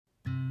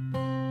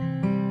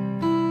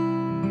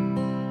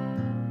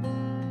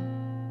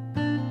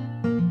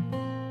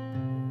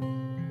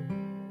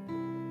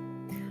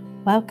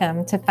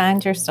Welcome to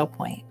Find Your Still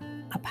Point,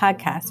 a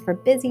podcast for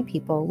busy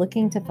people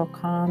looking to feel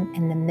calm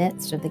in the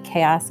midst of the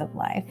chaos of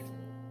life.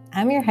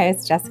 I'm your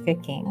host, Jessica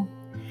King.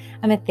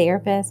 I'm a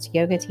therapist,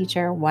 yoga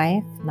teacher,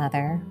 wife,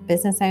 mother,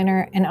 business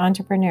owner, and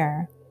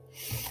entrepreneur.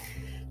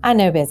 I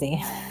know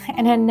busy,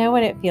 and I know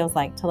what it feels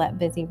like to let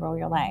busy rule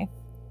your life.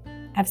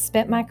 I've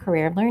spent my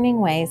career learning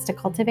ways to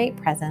cultivate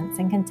presence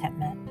and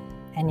contentment.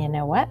 And you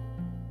know what?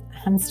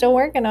 I'm still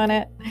working on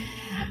it.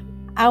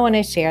 I want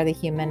to share the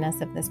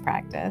humanness of this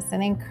practice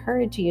and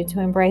encourage you to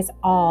embrace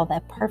all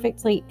the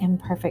perfectly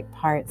imperfect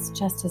parts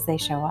just as they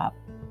show up.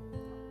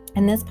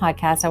 In this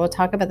podcast, I will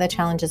talk about the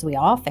challenges we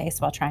all face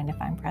while trying to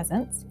find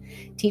presence,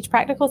 teach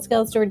practical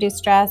skills to reduce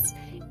stress,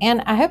 and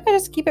I hope I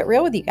just keep it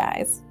real with you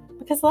guys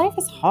because life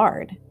is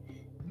hard.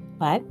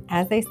 But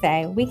as they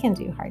say, we can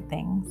do hard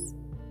things.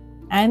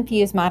 I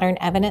infuse modern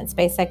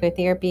evidence-based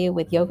psychotherapy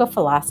with yoga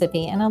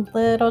philosophy and a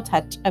little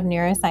touch of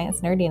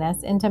neuroscience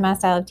nerdiness into my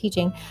style of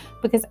teaching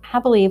because I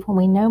believe when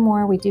we know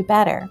more, we do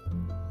better.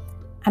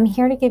 I'm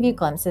here to give you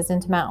glimpses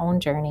into my own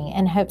journey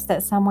in hopes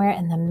that somewhere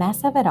in the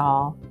mess of it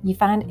all, you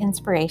find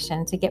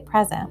inspiration to get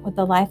present with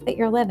the life that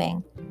you're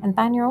living and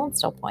find your own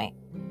still point.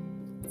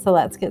 So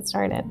let's get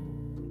started.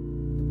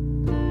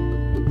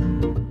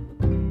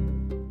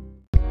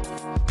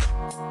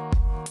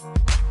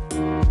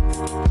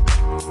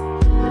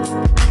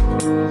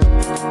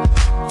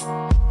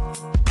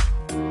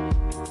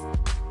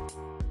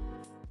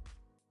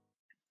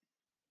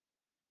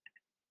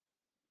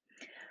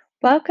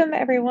 Welcome,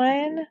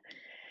 everyone.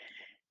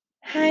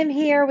 I'm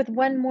here with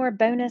one more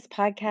bonus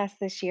podcast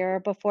this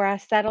year before I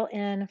settle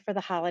in for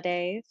the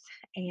holidays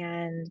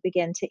and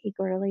begin to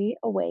eagerly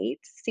await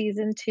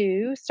season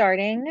 2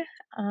 starting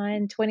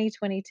in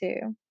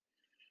 2022.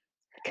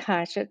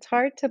 Gosh, it's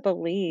hard to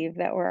believe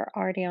that we're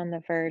already on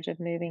the verge of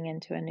moving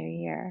into a new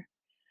year.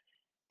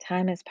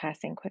 Time is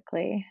passing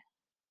quickly.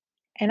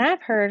 And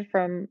I've heard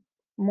from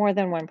more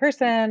than one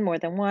person, more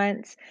than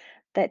once,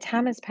 that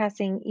time is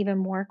passing even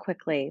more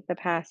quickly the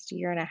past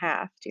year and a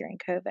half during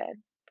COVID.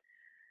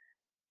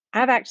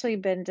 I've actually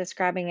been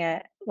describing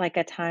it like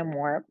a time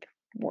warp.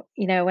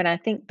 When I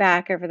think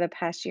back over the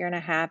past year and a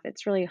half,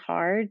 it's really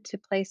hard to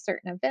place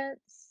certain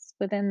events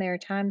within their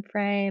time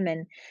frame,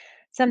 and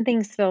some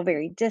things feel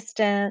very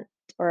distant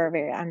or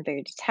I'm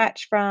very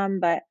detached from,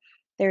 but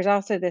there's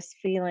also this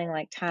feeling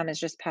like time is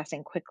just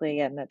passing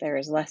quickly and that there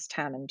is less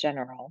time in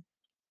general.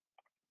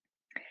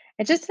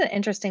 It's just an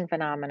interesting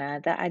phenomena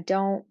that I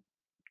don't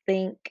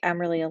think I'm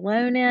really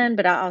alone in,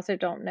 but I also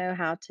don't know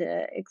how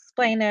to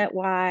explain it,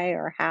 why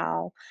or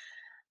how,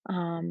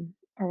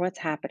 or what's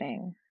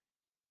happening.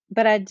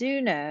 But I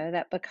do know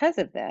that because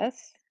of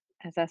this,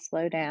 as I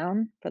slow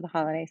down for the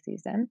holiday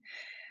season,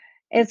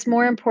 it's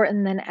more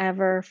important than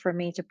ever for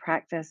me to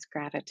practice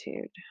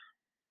gratitude.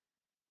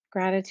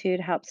 Gratitude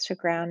helps to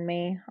ground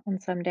me on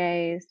some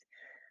days.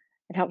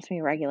 It helps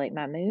me regulate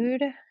my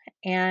mood,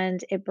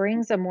 and it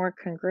brings a more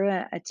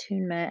congruent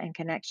attunement and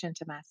connection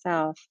to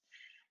myself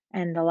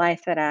and the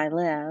life that I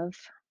live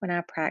when I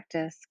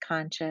practice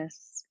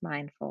conscious,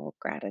 mindful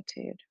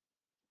gratitude.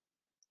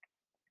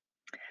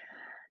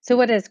 So,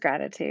 what is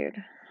gratitude?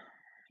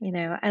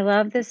 I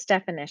love this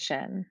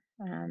definition.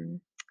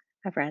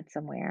 I've read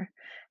somewhere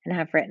and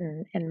have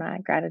written in my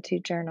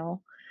gratitude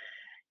journal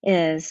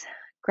is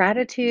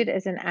gratitude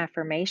is an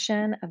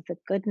affirmation of the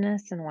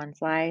goodness in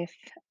one's life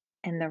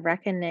and the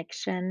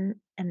recognition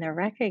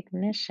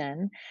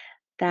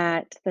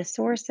that the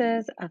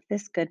sources of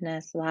this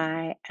goodness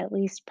lie at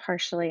least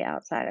partially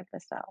outside of the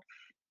self.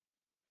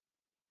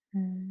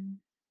 Mm.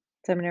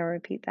 So I'm going to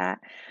repeat that.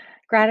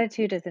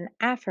 Gratitude is an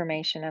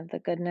affirmation of the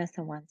goodness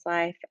in one's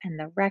life and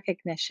the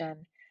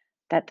recognition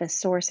that the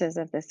sources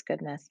of this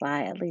goodness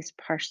lie at least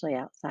partially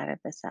outside of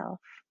the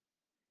self.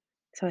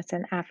 So it's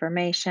an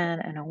affirmation,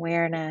 an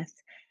awareness,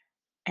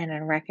 and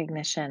a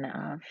recognition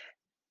of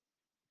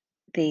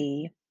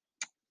the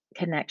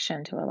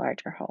connection to a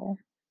larger whole.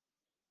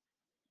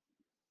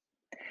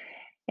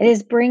 It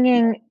is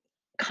bringing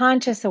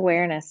conscious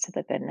awareness to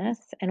the goodness,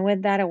 and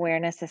with that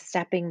awareness is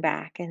stepping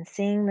back and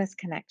seeing this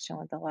connection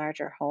with the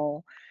larger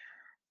whole.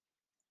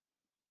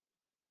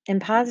 In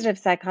positive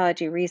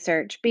psychology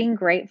research, being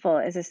grateful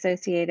is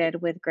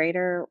associated with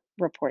greater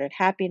reported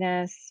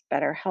happiness,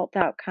 better health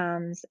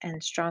outcomes,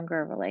 and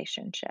stronger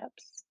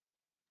relationships.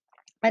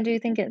 I do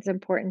think it's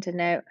important to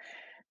note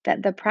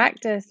that the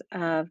practice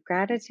of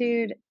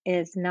gratitude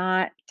is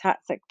not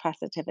toxic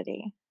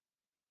positivity.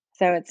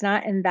 So it's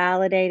not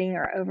invalidating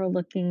or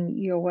overlooking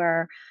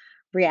your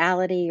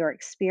reality or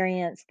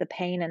experience, the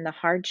pain and the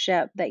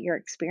hardship that you're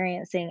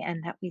experiencing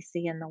and that we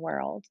see in the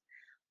world.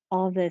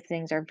 All of those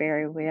things are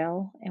very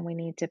real, and we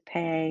need to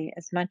pay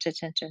as much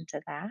attention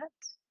to that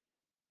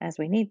as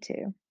we need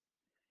to.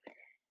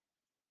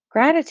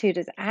 Gratitude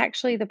is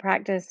actually the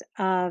practice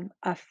of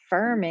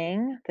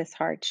affirming this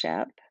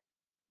hardship,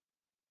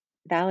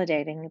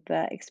 validating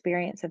the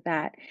experience of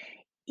that,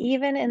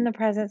 even in the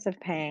presence of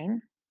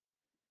pain,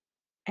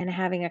 and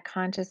having a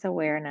conscious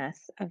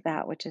awareness of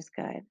that which is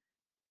good.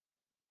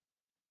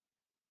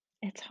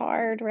 It's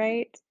hard,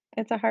 right?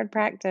 It's a hard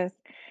practice.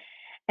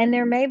 And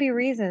there may be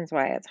reasons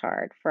why it's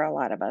hard for a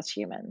lot of us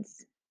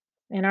humans.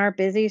 In our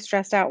busy,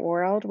 stressed out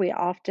world, we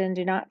often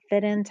do not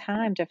fit in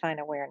time to find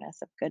awareness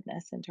of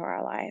goodness into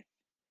our life.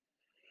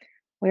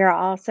 We are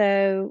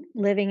also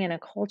living in a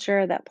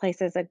culture that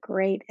places a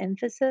great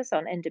emphasis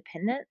on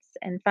independence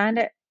and find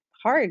it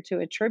hard to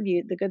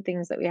attribute the good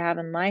things that we have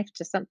in life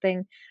to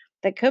something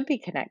that could be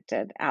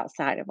connected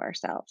outside of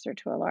ourselves or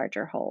to a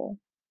larger whole.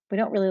 We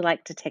don't really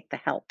like to take the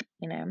help.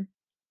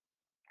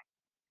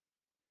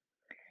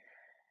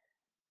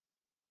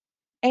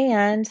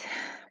 And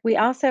we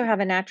also have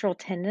a natural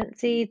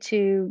tendency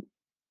to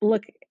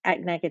look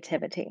at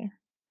negativity.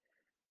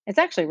 It's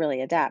actually really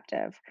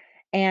adaptive.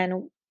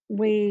 And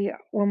when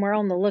we're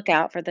on the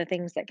lookout for the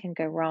things that can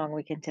go wrong,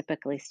 we can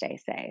typically stay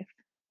safe.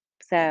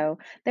 So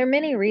there are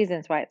many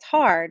reasons why it's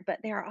hard, but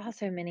there are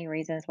also many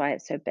reasons why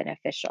it's so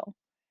beneficial.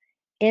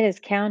 It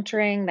is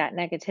countering that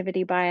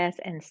negativity bias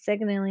and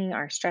signaling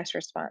our stress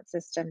response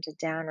system to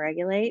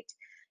downregulate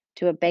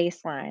to a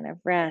baseline of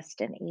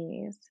rest and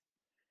ease.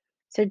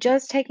 So,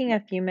 just taking a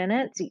few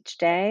minutes each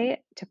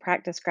day to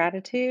practice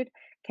gratitude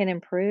can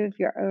improve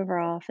your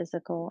overall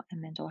physical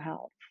and mental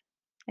health,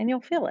 and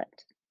you'll feel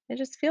it. It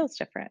just feels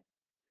different.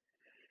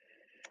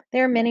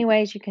 There are many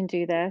ways you can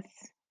do this.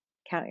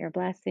 Count your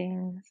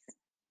blessings,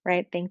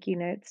 write thank you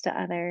notes to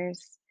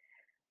others,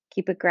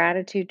 keep a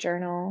gratitude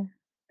journal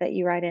that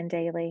you write in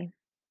daily,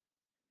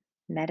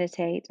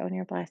 meditate on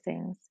your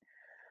blessings.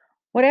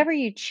 Whatever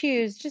you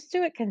choose, just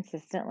do it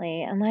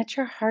consistently and let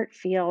your heart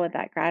feel with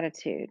that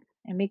gratitude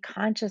and be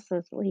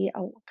consciously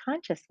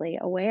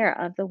aware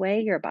of the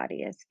way your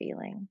body is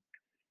feeling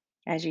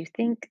as you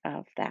think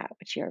of that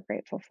which you're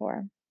grateful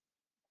for.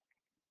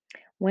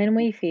 When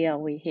we feel,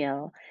 we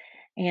heal.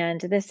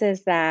 And this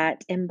is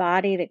that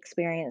embodied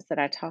experience that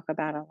I talk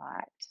about a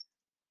lot.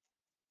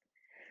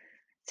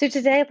 So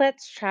today,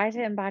 let's try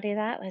to embody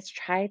that. Let's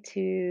try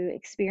to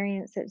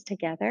experience it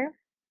together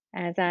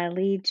as I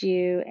lead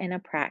you in a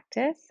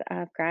practice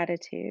of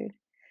gratitude.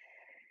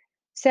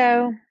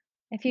 So,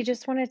 if you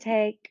just want to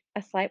take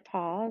a slight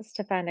pause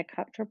to find a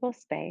comfortable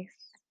space,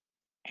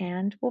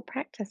 and we'll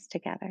practice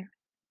together.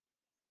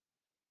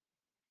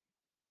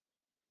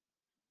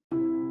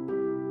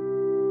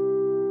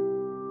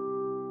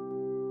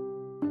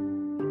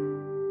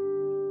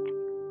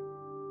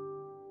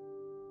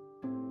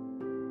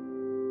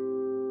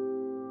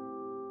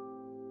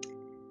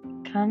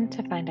 Come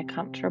to find a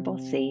comfortable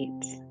seat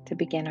to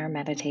begin our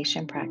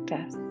meditation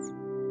practice.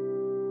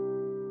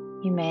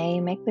 You may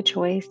make the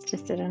choice to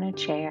sit in a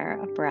chair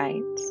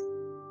upright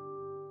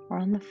or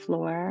on the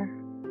floor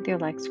with your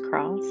legs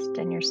crossed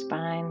and your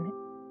spine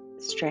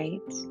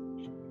straight,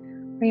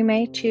 or you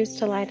may choose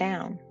to lie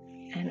down,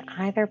 and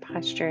either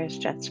posture is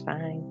just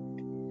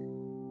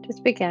fine.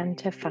 Just begin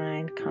to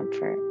find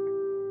comfort.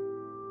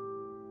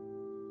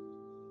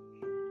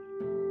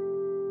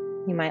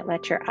 You might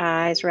let your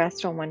eyes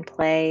rest on one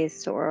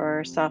place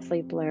or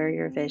softly blur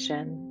your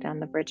vision down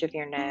the bridge of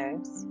your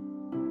nose.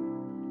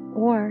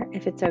 Or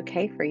if it's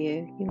okay for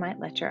you, you might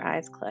let your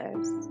eyes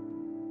close.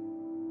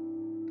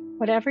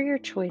 Whatever your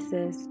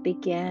choices,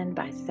 begin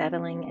by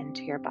settling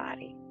into your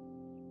body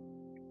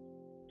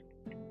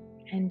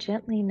and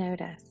gently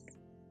notice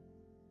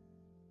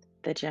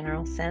the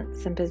general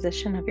sense and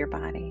position of your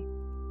body,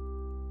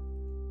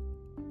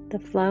 the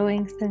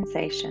flowing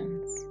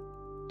sensations,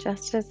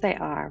 just as they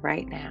are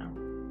right now,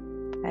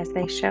 as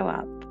they show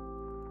up.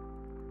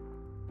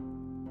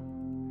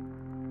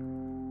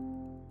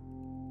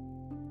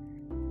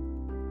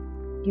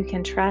 You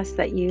can trust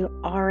that you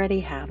already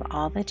have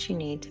all that you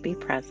need to be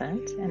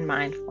present and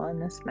mindful in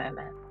this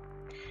moment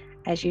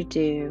as you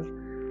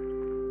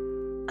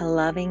do a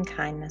loving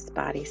kindness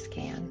body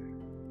scan.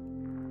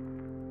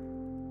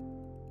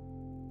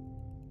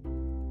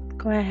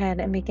 Go ahead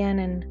and begin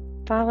and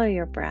follow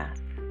your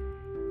breath.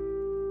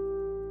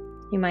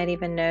 You might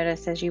even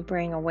notice as you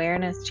bring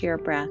awareness to your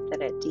breath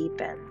that it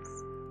deepens.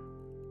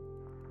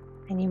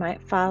 And you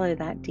might follow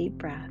that deep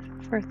breath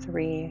for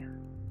 3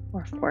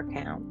 or 4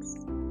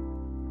 counts.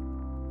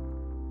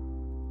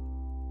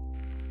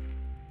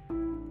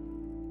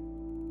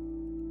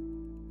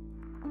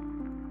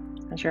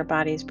 As your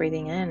body's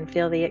breathing in,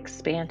 feel the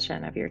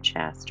expansion of your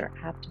chest or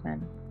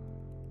abdomen.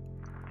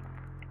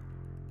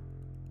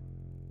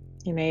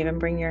 You may even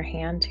bring your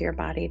hand to your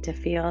body to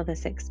feel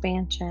this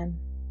expansion.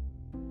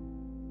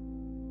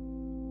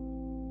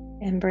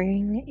 And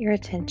bring your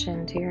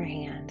attention to your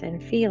hand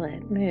and feel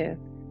it move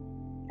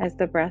as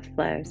the breath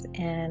flows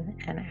in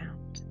and out.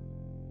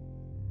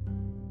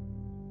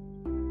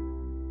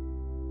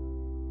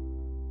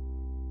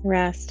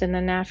 Rest in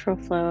the natural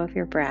flow of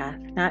your breath,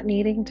 not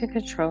needing to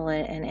control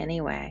it in any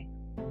way,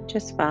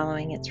 just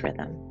following its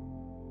rhythm.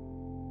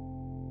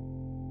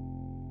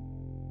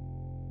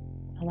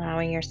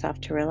 Allowing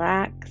yourself to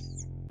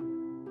relax,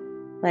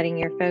 letting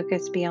your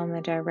focus be on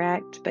the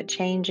direct but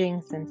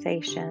changing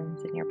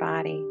sensations in your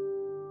body,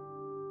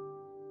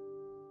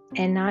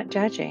 and not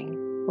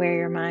judging where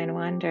your mind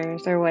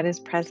wanders or what is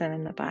present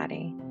in the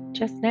body,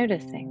 just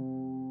noticing.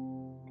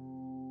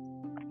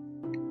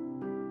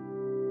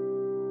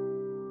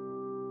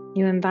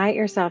 You invite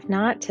yourself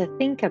not to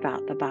think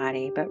about the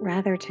body, but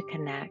rather to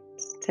connect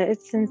to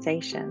its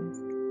sensations,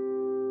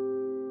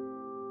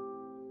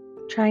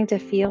 trying to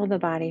feel the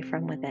body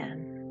from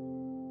within.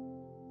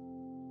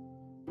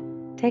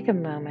 Take a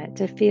moment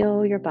to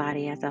feel your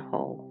body as a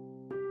whole,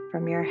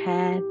 from your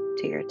head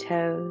to your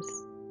toes,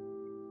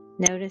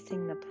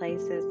 noticing the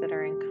places that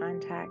are in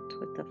contact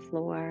with the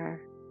floor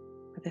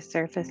or the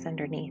surface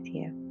underneath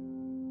you.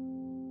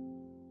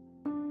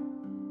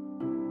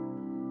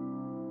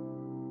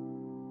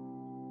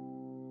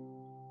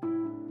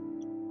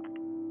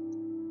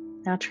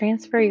 Now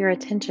transfer your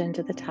attention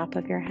to the top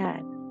of your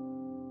head.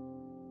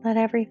 Let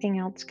everything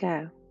else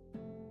go.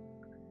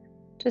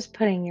 Just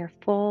putting your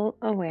full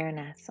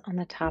awareness on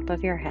the top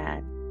of your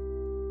head.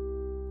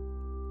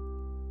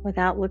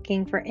 Without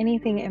looking for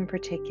anything in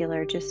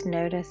particular, just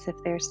notice if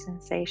there's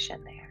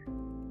sensation there.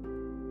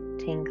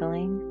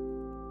 Tingling,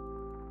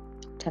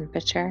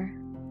 temperature,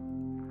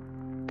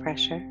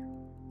 pressure,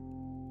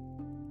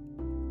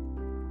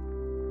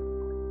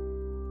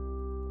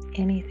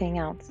 anything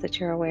else that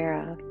you're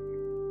aware of.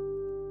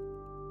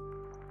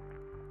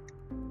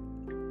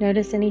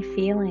 Notice any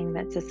feeling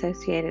that's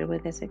associated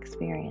with this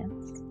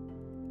experience.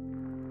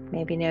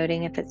 Maybe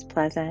noting if it's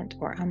pleasant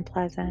or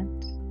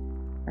unpleasant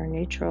or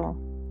neutral.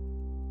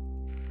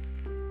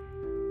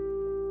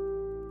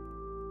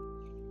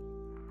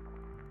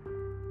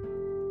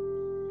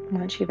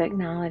 Once you've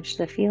acknowledged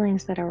the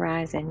feelings that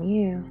arise in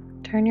you,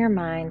 turn your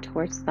mind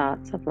towards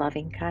thoughts of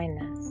loving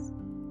kindness.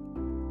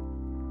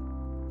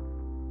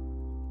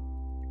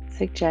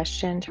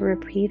 Suggestion to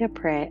repeat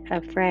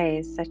a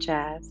phrase such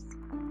as,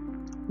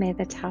 "May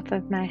the top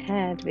of my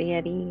head be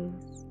at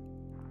ease."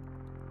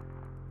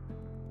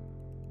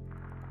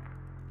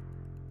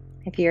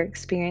 If you're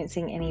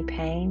experiencing any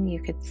pain,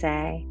 you could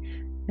say,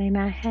 "May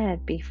my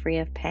head be free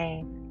of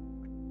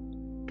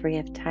pain, free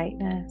of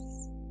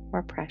tightness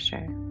or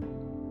pressure.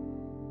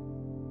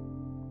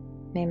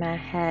 May my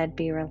head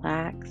be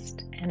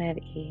relaxed and at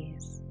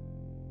ease."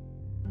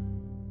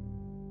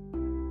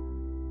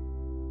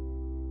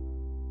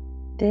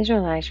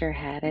 Visualize your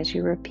head as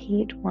you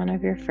repeat one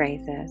of your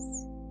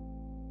phrases,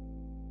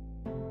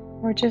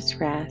 or just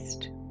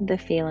rest with the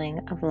feeling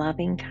of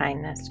loving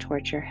kindness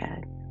towards your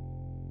head.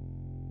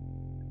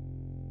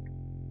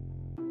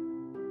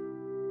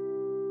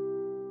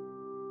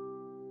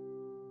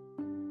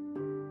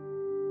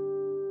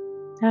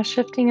 Now,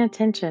 shifting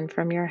attention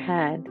from your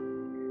head,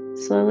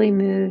 slowly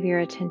move your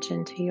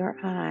attention to your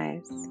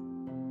eyes,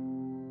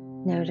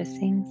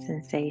 noticing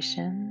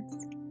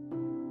sensations,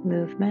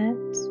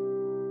 movement,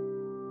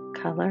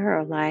 color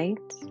or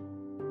light.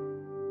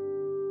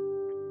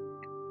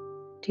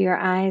 Do your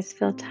eyes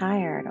feel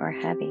tired or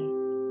heavy?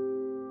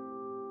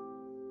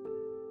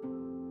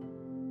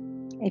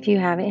 If you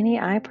have any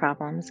eye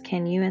problems,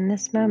 can you in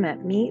this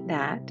moment meet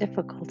that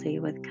difficulty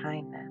with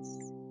kindness?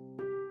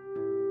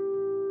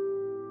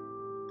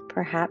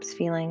 Perhaps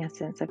feeling a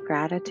sense of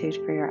gratitude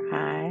for your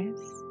eyes,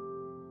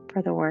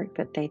 for the work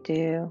that they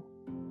do,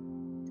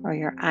 or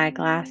your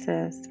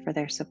eyeglasses for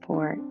their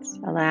support,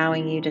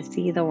 allowing you to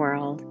see the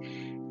world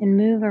and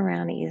move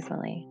around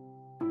easily.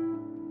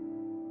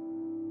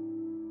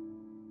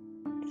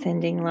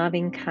 Sending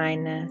loving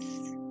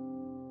kindness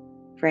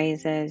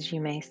phrases you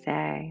may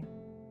say.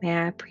 May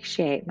I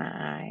appreciate my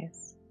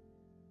eyes.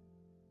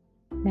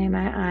 May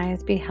my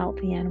eyes be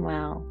healthy and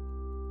well.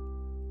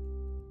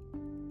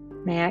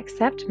 May I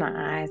accept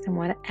my eyes in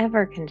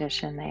whatever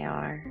condition they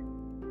are.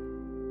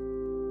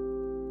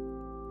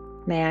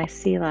 May I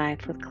see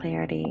life with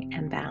clarity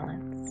and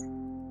balance.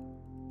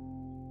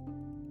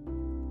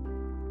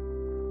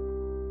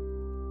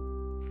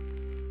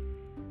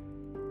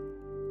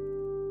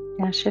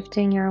 Now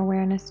shifting your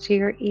awareness to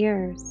your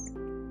ears,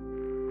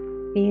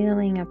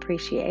 feeling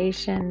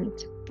appreciation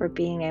for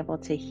being able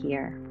to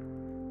hear.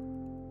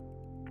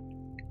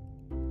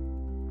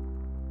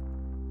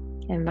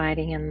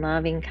 Inviting in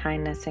loving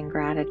kindness and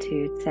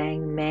gratitude,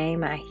 saying, "May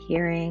my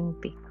hearing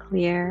be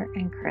clear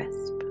and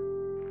crisp."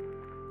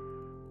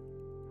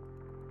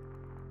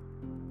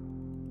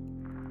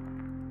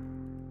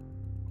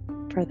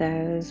 For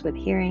those with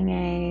hearing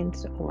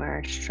aids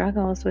or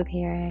struggles with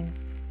hearing,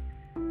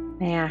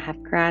 may I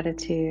have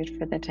gratitude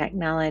for the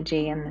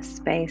technology and the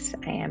space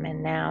I am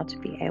in now to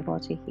be able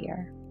to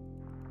hear.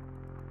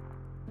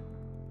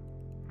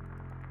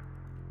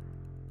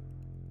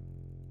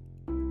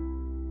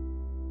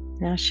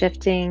 Now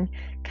shifting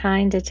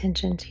kind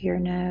attention to your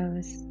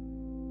nose,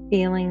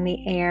 feeling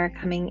the air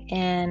coming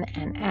in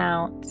and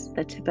out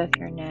the tip of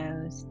your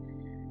nose,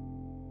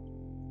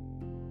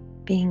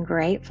 being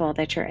grateful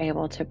that you're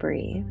able to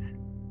breathe.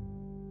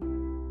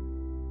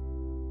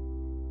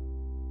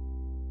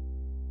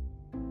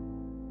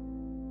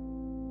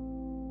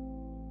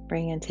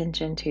 Bring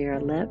attention to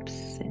your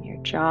lips and your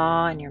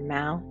jaw and your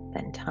mouth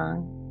and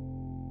tongue.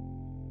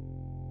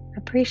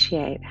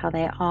 Appreciate how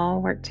they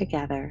all work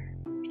together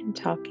in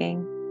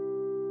talking,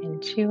 in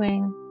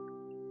chewing,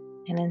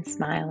 and in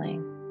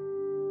smiling.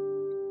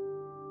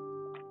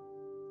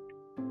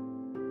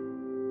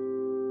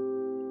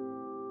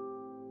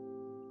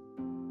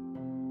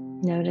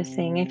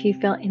 Noticing if you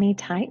feel any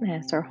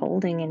tightness or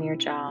holding in your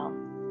jaw,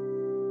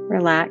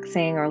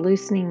 relaxing or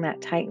loosening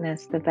that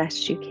tightness the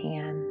best you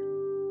can,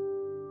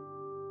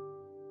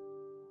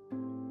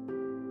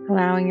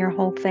 allowing your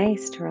whole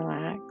face to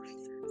relax,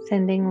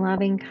 sending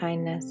loving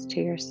kindness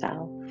to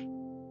yourself.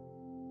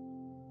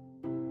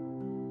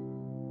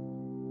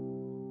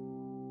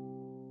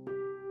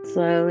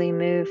 Slowly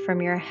move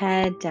from your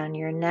head down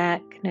your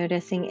neck,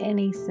 noticing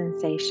any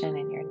sensation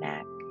in your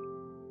neck.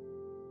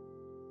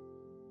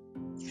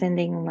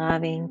 Sending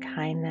loving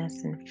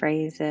kindness and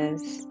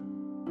phrases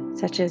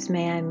such as,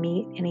 "May I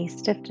meet any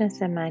stiffness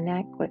in my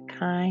neck with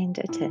kind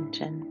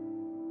attention.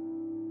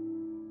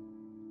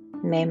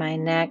 May my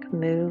neck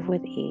move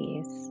with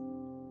ease."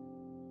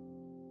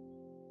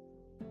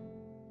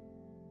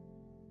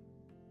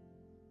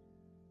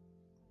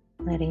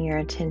 Letting your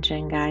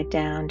attention guide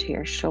down to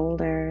your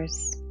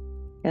shoulders,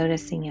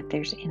 noticing if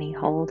there's any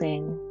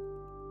holding,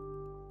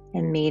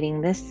 and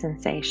meeting this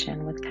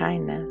sensation with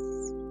kindness.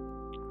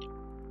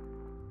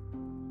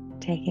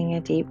 Taking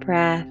a deep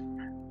breath,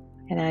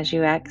 and as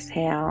you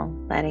exhale,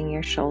 letting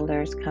your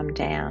shoulders come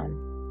down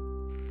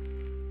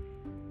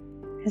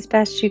as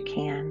best you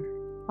can,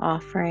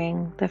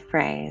 offering the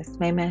phrase,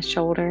 "May my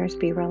shoulders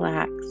be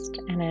relaxed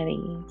and at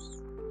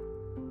ease."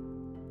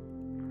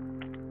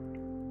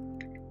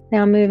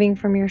 Now moving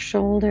from your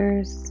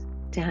shoulders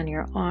down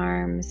your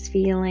arms,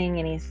 feeling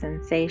any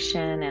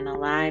sensation and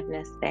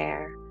aliveness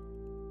there,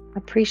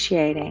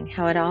 appreciating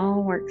how it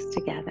all works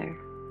together,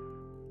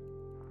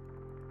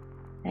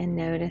 and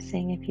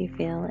noticing if you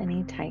feel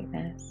any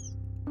tightness,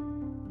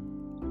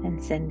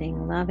 and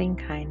sending loving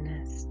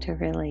kindness to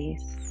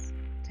release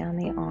down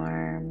the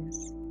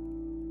arms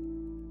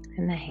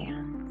and the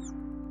hands.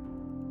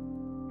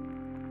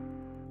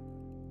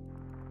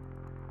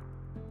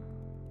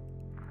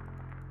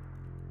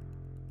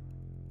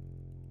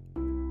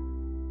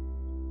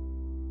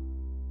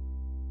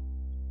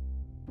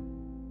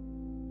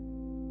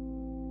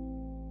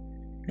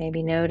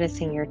 Maybe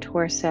noticing your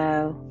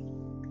torso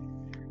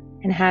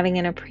and having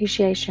an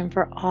appreciation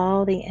for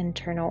all the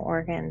internal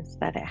organs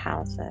that it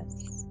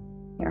houses: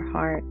 your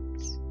heart,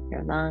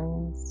 your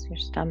lungs, your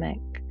stomach,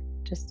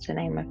 just to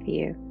name a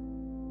few.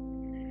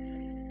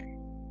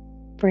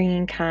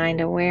 Bringing kind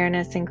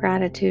awareness and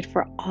gratitude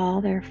for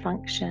all their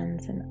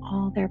functions and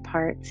all their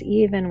parts,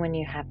 even when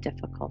you have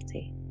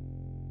difficulty.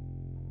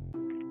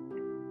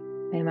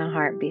 May my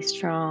heart be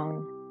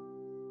strong.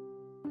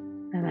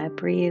 May my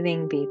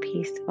breathing be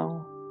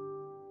peaceful.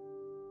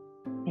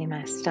 May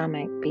my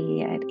stomach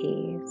be at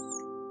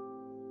ease.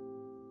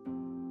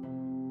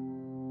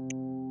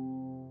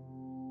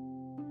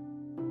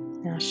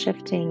 Now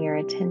shifting your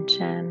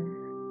attention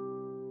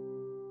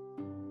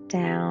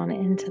down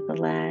into the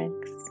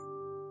legs.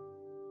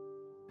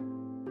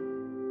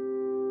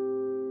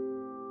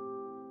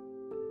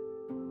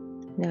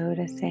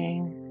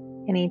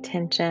 Noticing any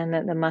tension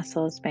that the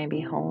muscles may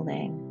be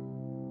holding.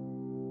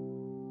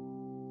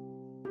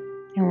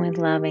 And with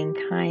loving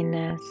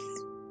kindness,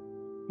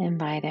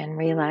 invite in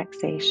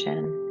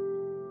relaxation,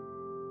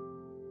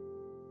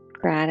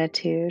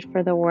 gratitude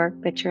for the work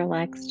that your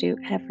legs do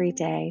every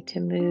day to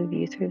move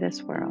you through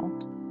this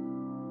world.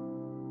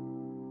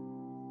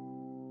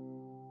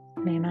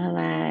 May my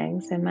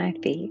legs and my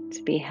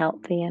feet be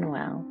healthy and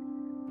well.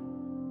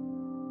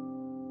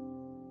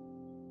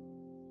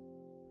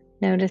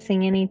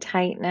 Noticing any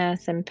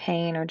tightness and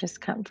pain or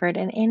discomfort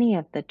in any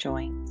of the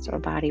joints or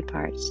body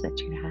parts that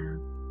you have.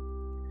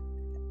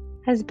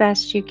 As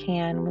best you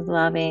can, with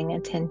loving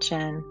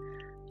attention,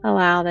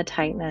 allow the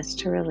tightness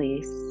to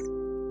release.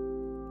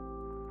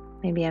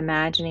 Maybe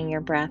imagining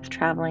your breath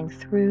traveling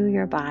through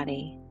your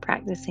body,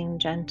 practicing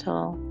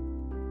gentle,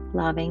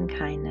 loving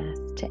kindness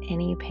to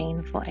any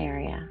painful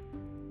area.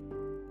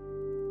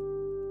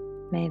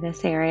 May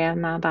this area of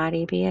my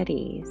body be at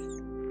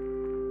ease.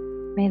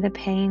 May the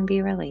pain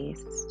be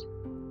released.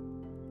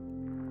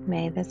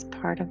 May this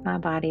part of my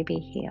body be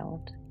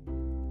healed.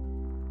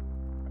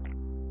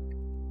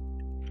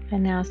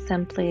 And now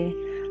simply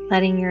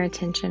letting your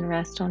attention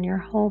rest on your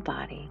whole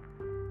body.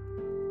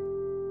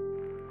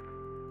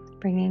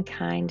 Bringing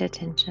kind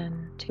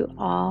attention to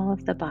all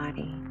of the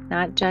body,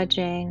 not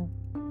judging,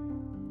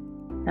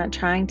 not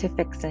trying to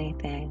fix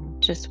anything,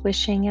 just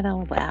wishing it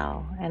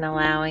well and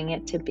allowing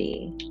it to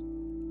be,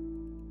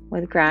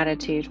 with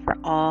gratitude for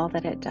all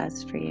that it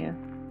does for you.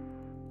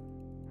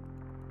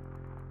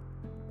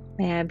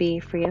 May I be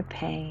free of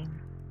pain.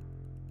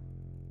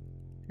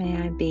 May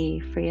I be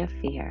free of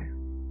fear.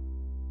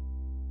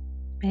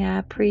 May I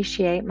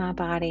appreciate my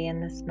body in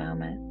this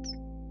moment.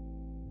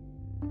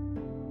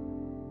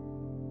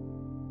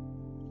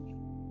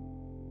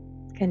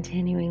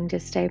 Continuing to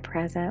stay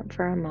present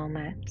for a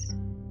moment,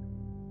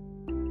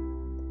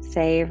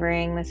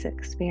 savoring this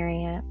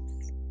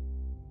experience.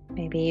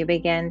 Maybe you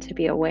begin to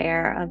be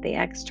aware of the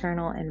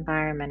external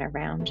environment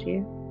around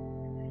you,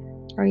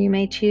 or you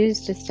may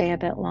choose to stay a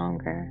bit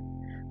longer,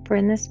 for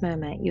in this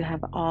moment you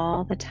have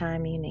all the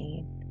time you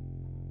need.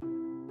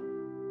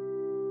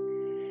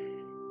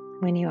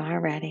 When you are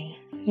ready,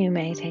 you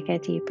may take a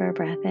deeper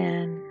breath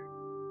in,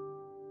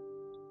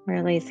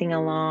 releasing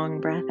a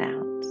long breath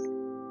out,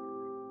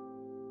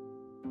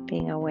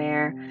 being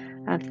aware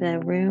of the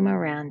room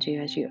around you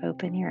as you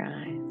open your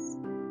eyes,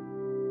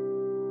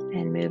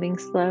 and moving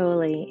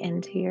slowly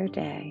into your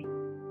day.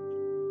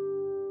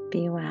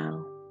 Be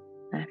well,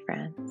 my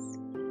friends.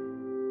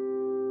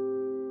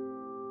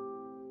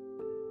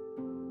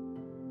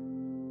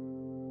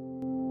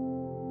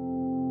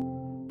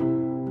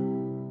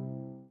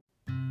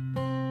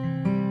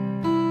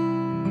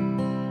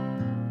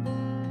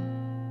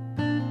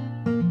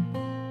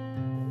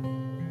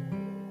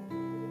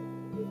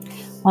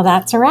 Well,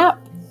 that's a wrap.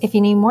 If you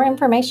need more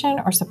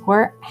information or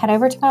support, head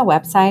over to my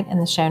website in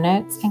the show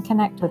notes and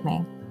connect with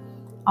me.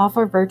 I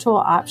offer virtual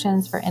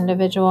options for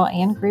individual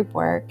and group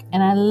work,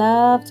 and I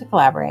love to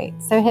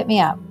collaborate, so hit me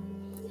up.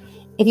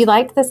 If you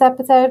liked this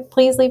episode,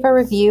 please leave a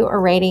review or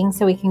rating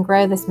so we can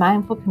grow this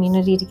mindful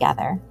community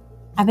together.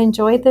 I've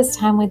enjoyed this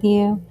time with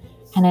you,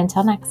 and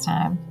until next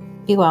time,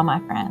 be well, my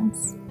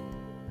friends.